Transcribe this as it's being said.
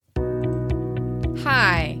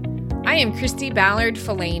I am Christy Ballard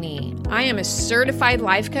Falani. I am a certified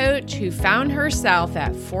life coach who found herself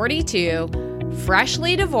at 42,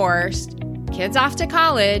 freshly divorced, kids off to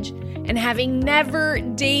college, and having never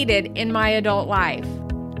dated in my adult life.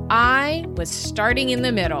 I was starting in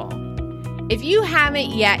the middle. If you haven't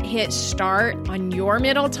yet hit start on your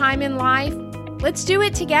middle time in life, let's do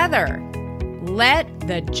it together. Let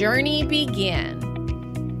the journey begin.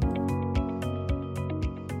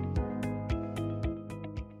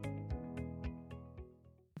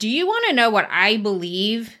 Do you want to know what I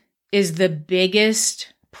believe is the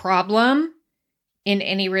biggest problem in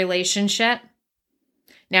any relationship?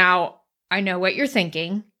 Now, I know what you're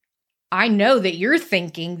thinking. I know that you're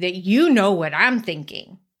thinking that you know what I'm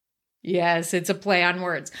thinking. Yes, it's a play on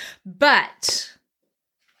words. But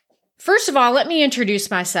first of all, let me introduce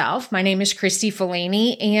myself. My name is Christy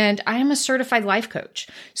Falani, and I am a certified life coach.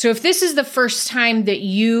 So if this is the first time that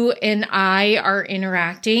you and I are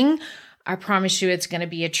interacting, I promise you it's going to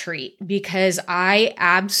be a treat because I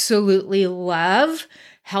absolutely love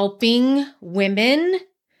helping women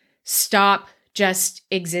stop just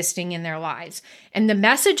existing in their lives. And the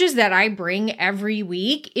messages that I bring every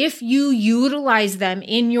week, if you utilize them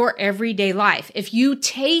in your everyday life, if you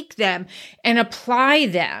take them and apply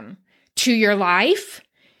them to your life,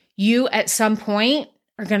 you at some point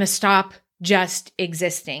are going to stop just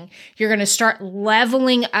existing. You're going to start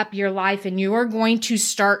leveling up your life and you are going to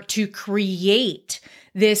start to create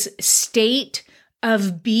this state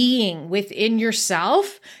of being within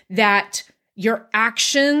yourself that your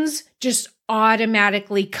actions just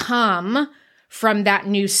automatically come from that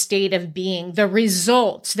new state of being. The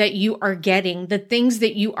results that you are getting, the things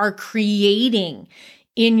that you are creating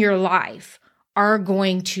in your life are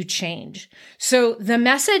going to change. So the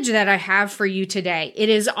message that I have for you today, it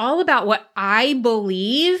is all about what I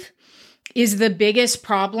believe is the biggest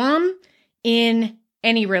problem in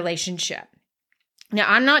any relationship. Now,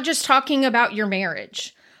 I'm not just talking about your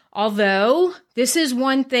marriage, although this is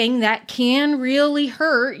one thing that can really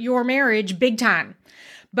hurt your marriage big time.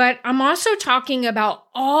 But I'm also talking about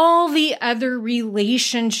all the other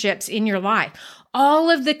relationships in your life, all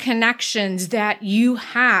of the connections that you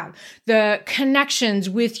have, the connections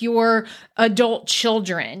with your adult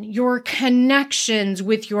children, your connections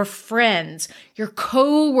with your friends, your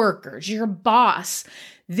coworkers, your boss.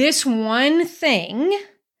 This one thing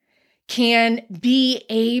can be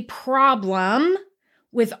a problem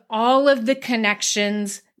with all of the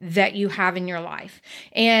connections that you have in your life.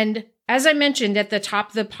 And as I mentioned at the top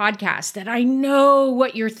of the podcast, that I know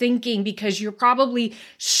what you're thinking because you're probably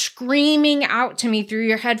screaming out to me through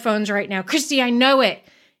your headphones right now. Christy, I know it.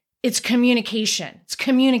 It's communication. It's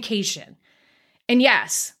communication. And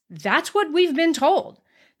yes, that's what we've been told,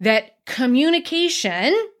 that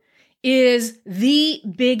communication is the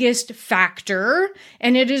biggest factor,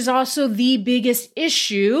 and it is also the biggest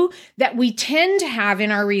issue that we tend to have in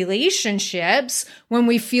our relationships when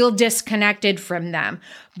we feel disconnected from them.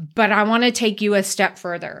 But I want to take you a step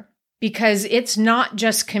further because it's not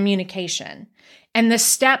just communication. And the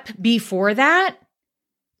step before that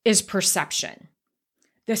is perception.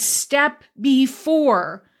 The step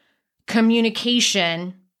before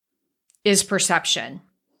communication is perception.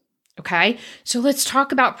 Okay, so let's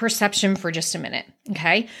talk about perception for just a minute.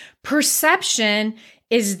 Okay, perception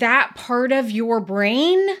is that part of your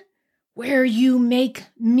brain where you make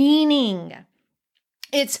meaning.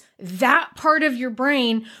 It's that part of your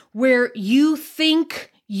brain where you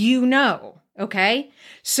think you know. Okay,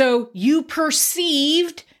 so you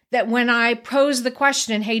perceived that when I posed the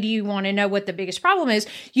question, hey, do you want to know what the biggest problem is?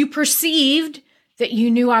 You perceived that you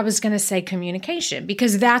knew I was going to say communication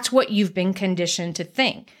because that's what you've been conditioned to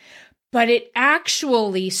think. But it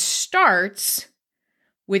actually starts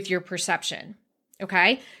with your perception,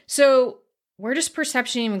 okay? So where does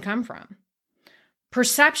perception even come from?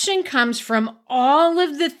 Perception comes from all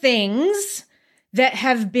of the things that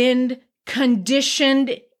have been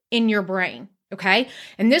conditioned in your brain, okay?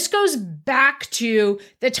 And this goes back to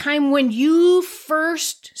the time when you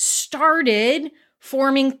first started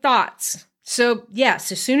forming thoughts. So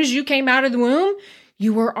yes, as soon as you came out of the womb,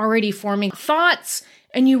 you were already forming thoughts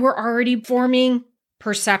and you were already forming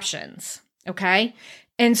perceptions, okay?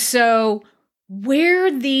 And so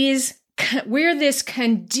where this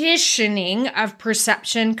conditioning of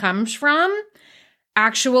perception comes from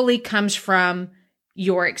actually comes from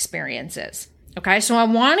your experiences, okay? So I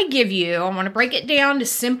want to break it down to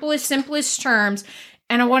simplest terms,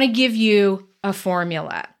 and I want to give you a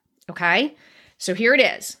formula, okay? So here it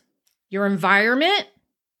is. Your environment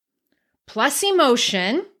plus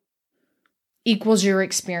emotion equals your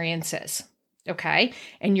experiences, okay?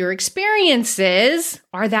 And your experiences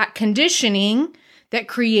are that conditioning that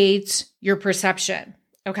creates your perception.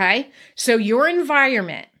 Okay. So your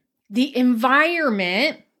environment, the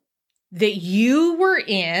environment that you were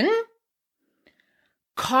in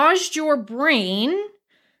caused your brain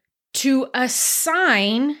to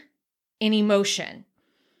assign an emotion.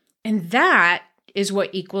 And that is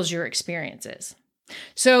what equals your experiences.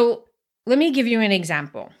 So let me give you an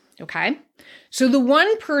example. Okay. So the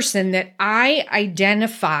one person that I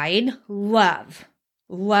identified love,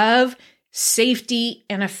 safety,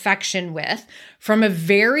 and affection with from a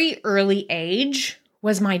very early age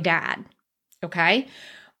was my dad. Okay.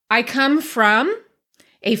 I come from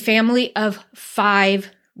a family of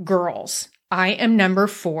 5 girls. I am number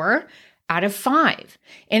 4 out of 5.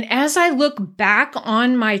 And as I look back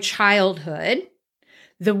on my childhood,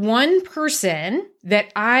 the one person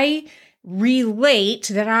that I relate,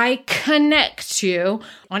 that I connect to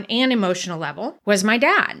on an emotional level was my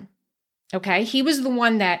dad. Okay. He was the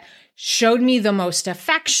one that showed me the most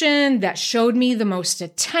affection, that showed me the most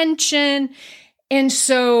attention. And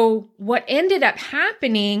so what ended up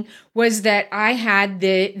happening was that I had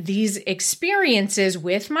these experiences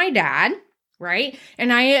with my dad, right?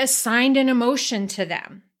 And I assigned an emotion to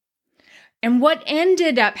them. And what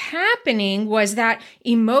ended up happening was that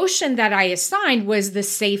emotion that I assigned was the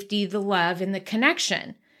safety, the love, and the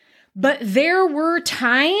connection. But there were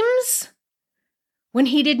times when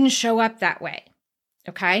he didn't show up that way.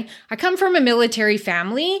 Okay. I come from a military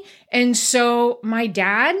family. And so my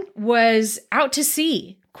dad was out to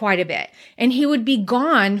sea quite a bit. And he would be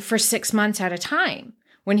gone for 6 months at a time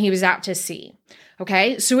when he was out to sea.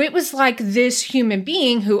 Okay. So it was like this human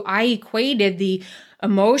being who I equated the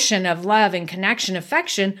emotion of love and connection,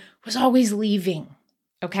 affection, was always leaving.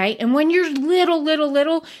 Okay. And when you're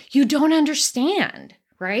little, you don't understand,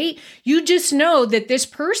 right? You just know that this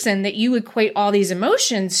person that you equate all these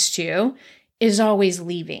emotions to is always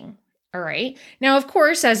leaving. All right. Now, of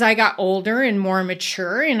course, as I got older and more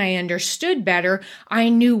mature and I understood better, I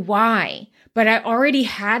knew why. But I already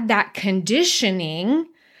had that conditioning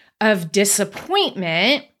of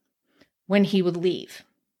disappointment when he would leave.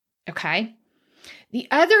 Okay. The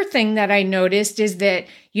other thing that I noticed is that,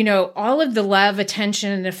 all of the love,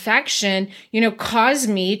 attention, and affection, caused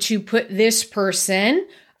me to put this person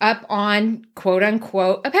up on, quote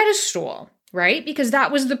unquote, a pedestal, right? Because that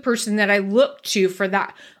was the person that I looked to for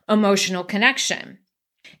that emotional connection.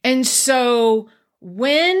 And so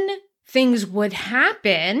when things would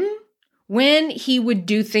happen, when he would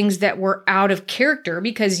do things that were out of character,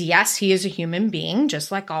 because yes, he is a human being,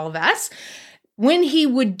 just like all of us, when he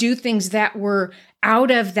would do things that were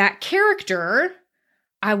out of that character,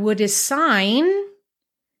 I would assign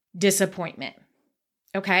disappointment.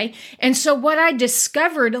 Okay. And so what I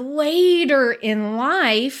discovered later in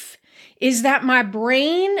life is that my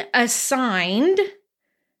brain assigned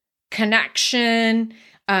connection,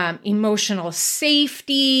 emotional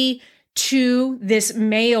safety to this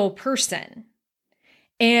male person.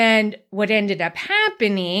 And what ended up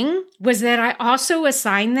happening was that I also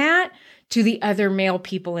assigned that to the other male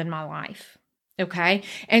people in my life. Okay.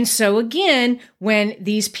 And so again, when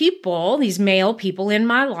these people, these male people in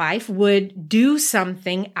my life would do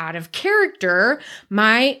something out of character,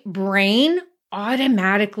 my brain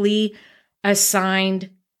automatically assigned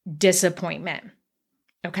disappointment.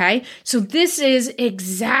 Okay. So this is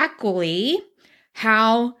exactly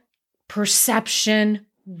how perception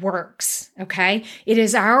works. Okay. It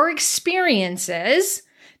is our experiences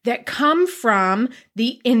that come from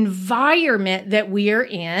the environment that we are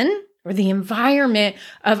in, or the environment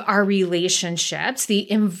of our relationships,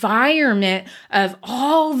 the environment of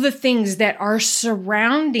all the things that are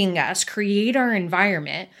surrounding us, create our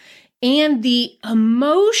environment, and the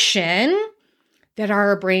emotion that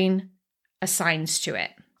our brain assigns to it.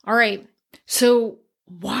 All right. So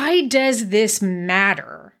why does this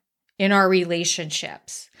matter in our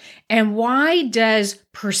relationships? And why does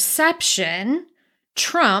perception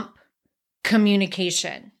trump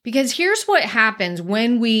communication? Because here's what happens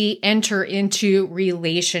when we enter into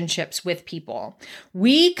relationships with people.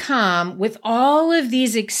 We come with all of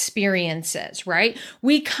these experiences, right?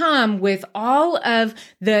 We come with all of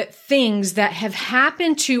the things that have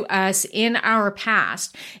happened to us in our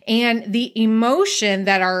past and the emotion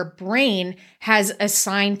that our brain has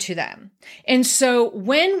assigned to them. And so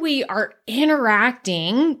when we are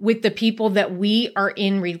interacting with the people that we are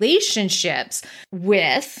in relationships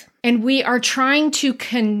with, and we are trying to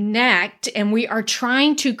connect and we are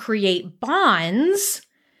trying to create bonds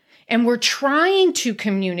and we're trying to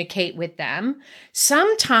communicate with them,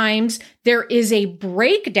 sometimes there is a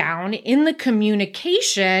breakdown in the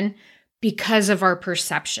communication because of our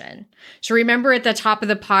perception. So remember at the top of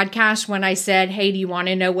the podcast when I said, hey, do you want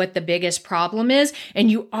to know what the biggest problem is?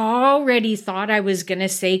 And you already thought I was going to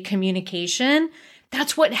say communication.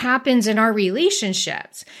 That's what happens in our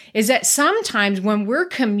relationships, is that sometimes when we're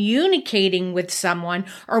communicating with someone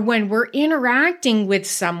or when we're interacting with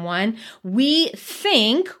someone, we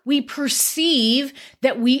perceive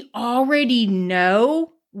that we already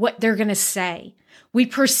know what they're going to say. We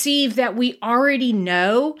perceive that we already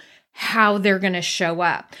know how they're going to show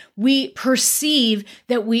up. We perceive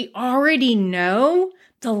that we already know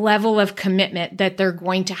the level of commitment that they're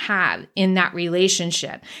going to have in that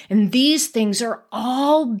relationship. And these things are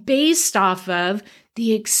all based off of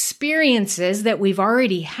the experiences that we've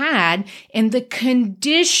already had and the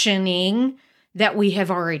conditioning that we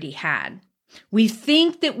have already had. We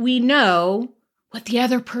think that we know what the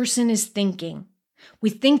other person is thinking.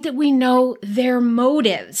 We think that we know their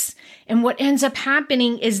motives. And what ends up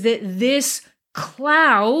happening is that this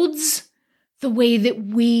clouds the way that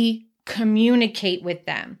we communicate with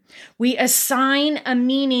them. We assign a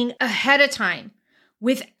meaning ahead of time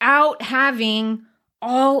without having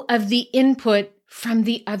all of the input from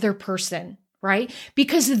the other person, right?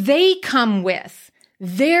 Because they come with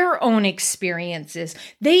their own experiences.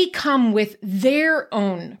 They come with their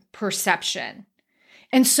own perception.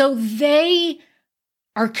 And so they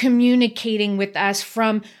are communicating with us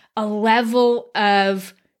from a level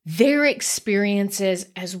of their experiences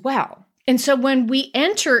as well. And so when we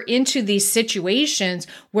enter into these situations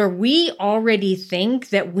where we already think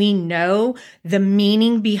that we know the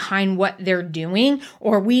meaning behind what they're doing,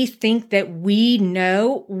 or we think that we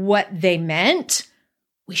know what they meant,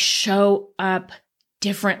 we show up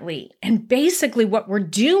differently. And basically what we're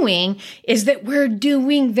doing is that we're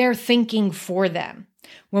doing their thinking for them.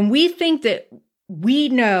 When we think that we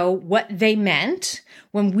know what they meant,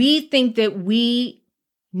 when we think that we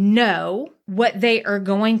know what they are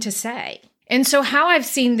going to say. And so how I've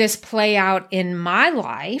seen this play out in my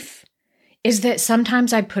life is that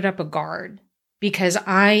sometimes I put up a guard because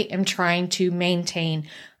I am trying to maintain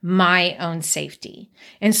my own safety.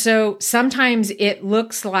 And so sometimes it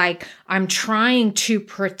looks like I'm trying to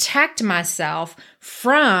protect myself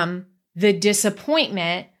from the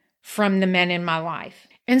disappointment from the men in my life.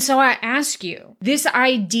 And so I ask you, this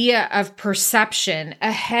idea of perception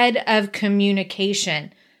ahead of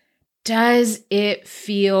communication, does it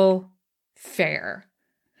feel fair?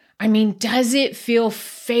 I mean, does it feel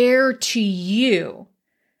fair to you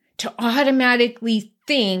to automatically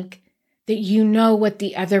think that you know what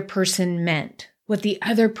the other person meant, what the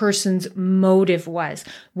other person's motive was,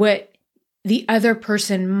 what the other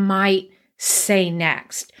person might say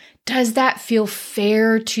next? Does that feel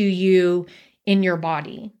fair to you in your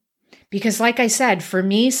body? Because like I said, for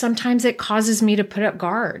me, sometimes it causes me to put up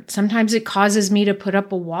guard. Sometimes it causes me to put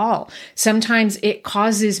up a wall. Sometimes it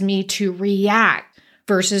causes me to react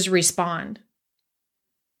versus respond.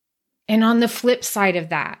 And on the flip side of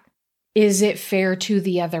that, is it fair to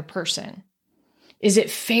the other person? Is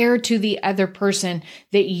it fair to the other person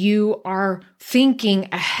that you are thinking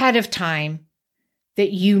ahead of time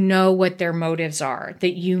that you know what their motives are,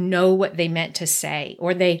 that you know what they meant to say,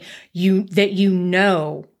 or that you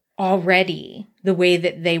know already the way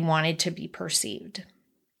that they wanted to be perceived?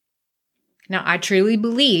 Now, I truly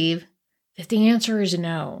believe that the answer is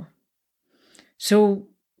no. So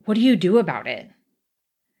what do you do about it?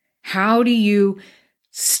 How do you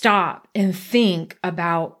stop and think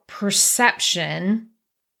about perception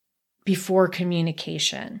before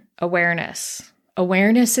communication? Awareness.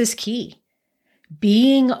 Awareness is key.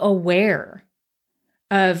 Being aware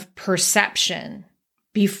of perception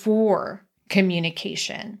before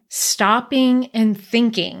communication. Stopping and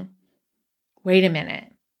thinking, wait a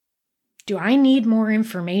minute, do I need more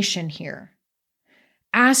information here?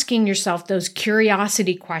 Asking yourself those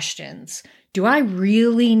curiosity questions. Do I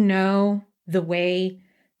really know the way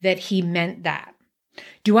that he meant that?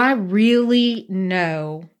 Do I really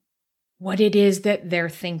know what it is that they're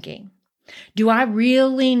thinking? Do I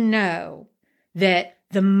really know that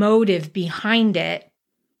the motive behind it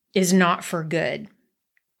is not for good?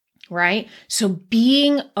 Right? So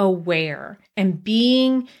being aware and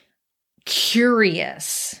being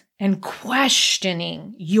curious and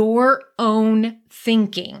questioning your own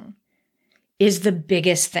thinking is the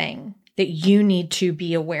biggest thing that you need to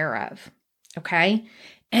be aware of. Okay?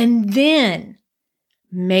 And then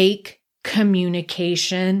make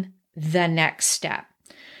communication the next step.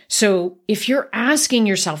 So if you're asking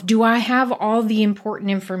yourself, do I have all the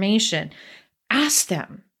important information? Ask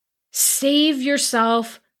them. Save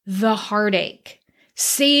yourself the heartache.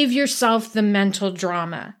 Save yourself the mental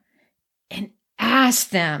drama and ask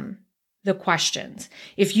them the questions.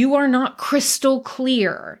 If you are not crystal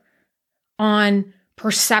clear on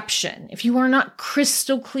perception, if you are not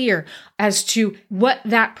crystal clear as to what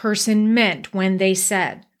that person meant when they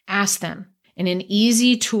said, ask them. And an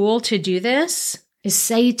easy tool to do this is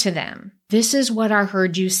say to them, this is what I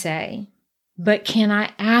heard you say, but can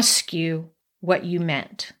I ask you what you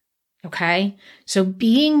meant? Okay? So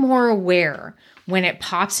being more aware when it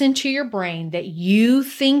pops into your brain that you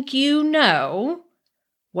think you know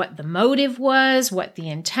what the motive was, what the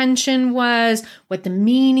intention was, what the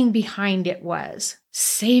meaning behind it was.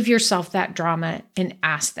 Save yourself that drama and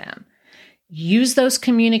ask them. Use those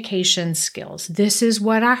communication skills. This is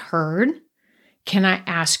what I heard. Can I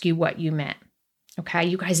ask you what you meant? Okay,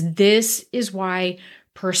 you guys, this is why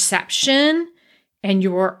perception and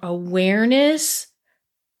your awareness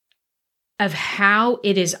of how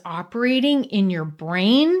it is operating in your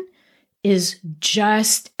brain is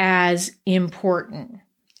just as important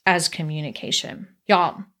as communication.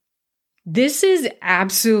 Y'all, this is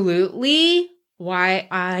absolutely why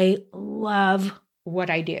I love what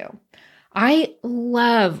I do. I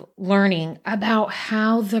love learning about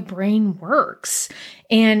how the brain works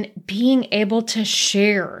and being able to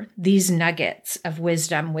share these nuggets of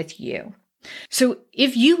wisdom with you. So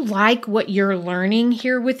if you like what you're learning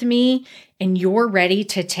here with me and you're ready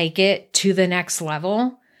to take it to the next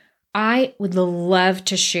level, I would love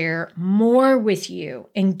to share more with you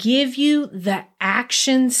and give you the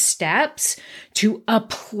action steps to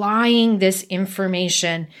applying this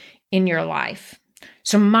information in your life.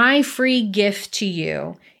 So my free gift to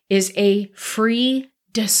you is a free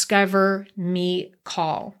Discover Me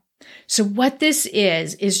call. So what this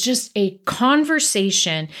is just a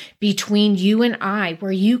conversation between you and I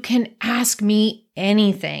where you can ask me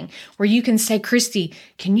anything, where you can say, Christy,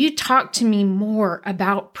 can you talk to me more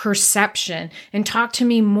about perception and talk to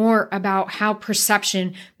me more about how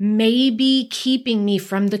perception may be keeping me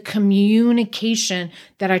from the communication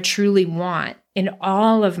that I truly want in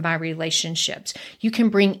all of my relationships. You can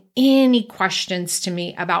bring any questions to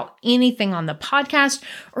me about anything on the podcast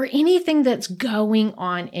or anything that's going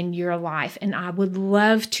on in your life. And I would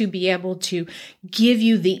love to be able to give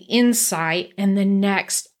you the insight and the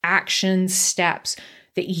next action steps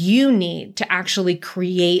that you need to actually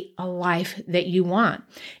create a life that you want.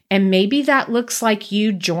 And maybe that looks like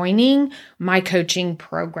you joining my coaching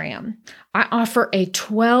program. I offer a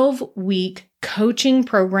 12-week coaching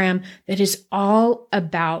program that is all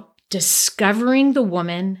about discovering the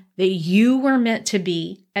woman that you were meant to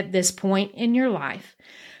be at this point in your life,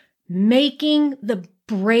 making the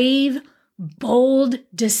brave, bold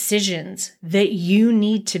decisions that you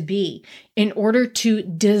need to be in order to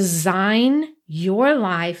design your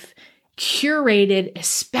life curated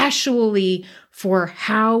especially for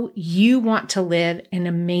how you want to live an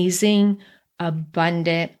amazing,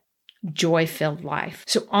 abundant, joy-filled life.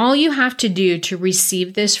 So all you have to do to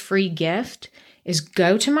receive this free gift is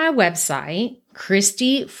go to my website,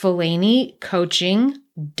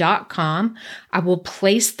 ChristyFalanyCoaching.com. I will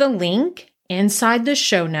place the link inside the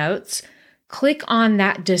show notes. Click on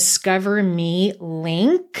that Discover Me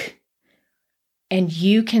link, and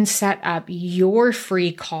you can set up your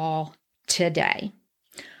free call today.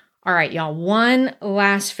 All right, y'all, one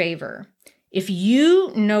last favor. If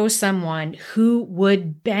you know someone who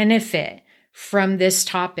would benefit from this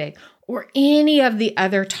topic or any of the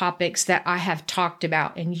other topics that I have talked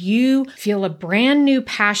about, and you feel a brand new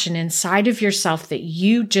passion inside of yourself that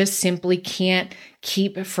you just simply can't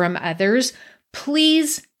keep from others,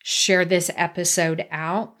 please share this episode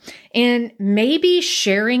out. And maybe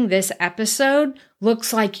sharing this episode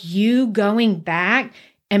looks like you going back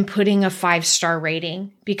and putting a 5-star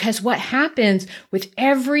rating, because what happens with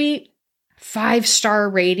every 5-star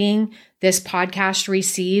rating this podcast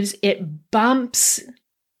receives, it bumps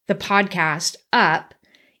the podcast up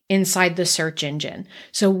inside the search engine.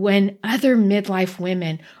 So when other midlife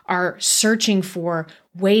women are searching for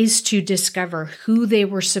ways to discover who they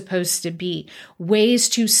were supposed to be, ways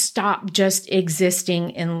to stop just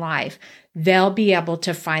existing in life, they'll be able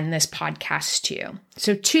to find this podcast too.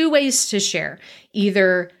 So 2 ways to share.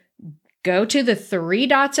 Either go to the 3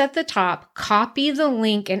 dots at the top, copy the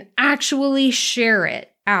link, and actually share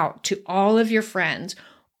it out to all of your friends,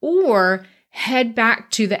 or head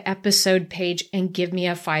back to the episode page and give me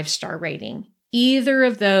a 5-star rating. Either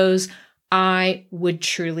of those I would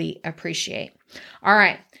truly appreciate. All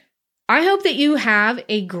right. I hope that you have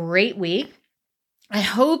a great week. I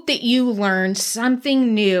hope that you learned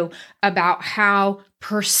something new about how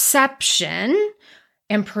perception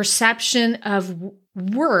and perception of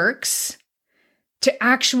works to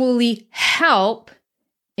actually help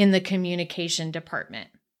in the communication department.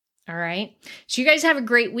 All right. So you guys have a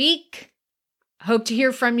great week. Hope to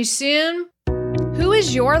hear from you soon. Who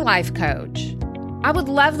is your life coach? I would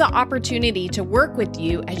love the opportunity to work with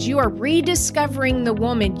you as you are rediscovering the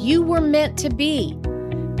woman you were meant to be.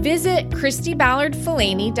 Visit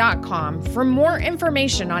ChristyBallardFalany.com for more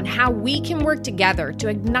information on how we can work together to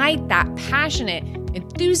ignite that passionate,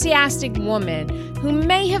 enthusiastic woman who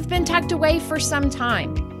may have been tucked away for some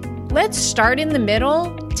time. Let's start in the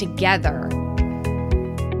middle together.